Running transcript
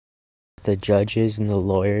the judges and the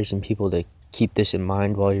lawyers and people to keep this in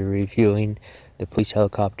mind while you're reviewing the police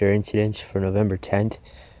helicopter incidents for November 10th.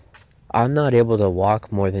 I'm not able to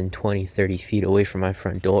walk more than 20-30 feet away from my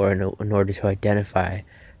front door in order to identify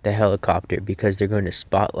the helicopter, because they're going to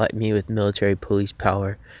spotlight me with military police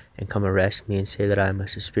power and come arrest me and say that I'm a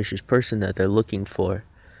suspicious person that they're looking for.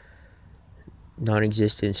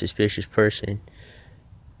 Non-existent suspicious person.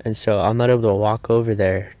 And so I'm not able to walk over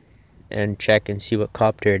there and check and see what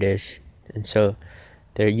copter it is. And so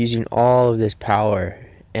they're using all of this power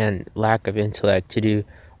and lack of intellect to do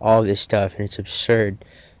all of this stuff, and it's absurd.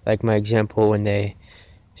 Like my example, when they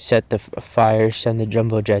set the fire, send the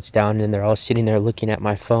jumbo jets down, and they're all sitting there looking at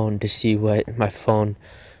my phone to see what my phone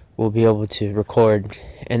will be able to record,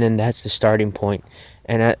 and then that's the starting point.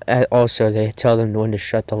 And also they tell them when to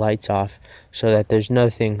shut the lights off so that there's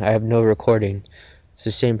nothing, I have no recording. It's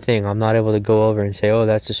the same thing. I'm not able to go over and say, oh,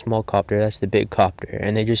 that's the small copter, that's the big copter.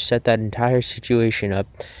 And they just set that entire situation up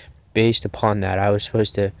based upon that. I was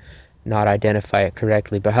supposed to not identify it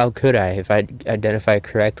correctly, but how could I? If I identify it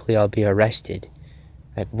correctly, I'll be arrested.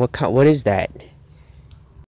 Like, what is that?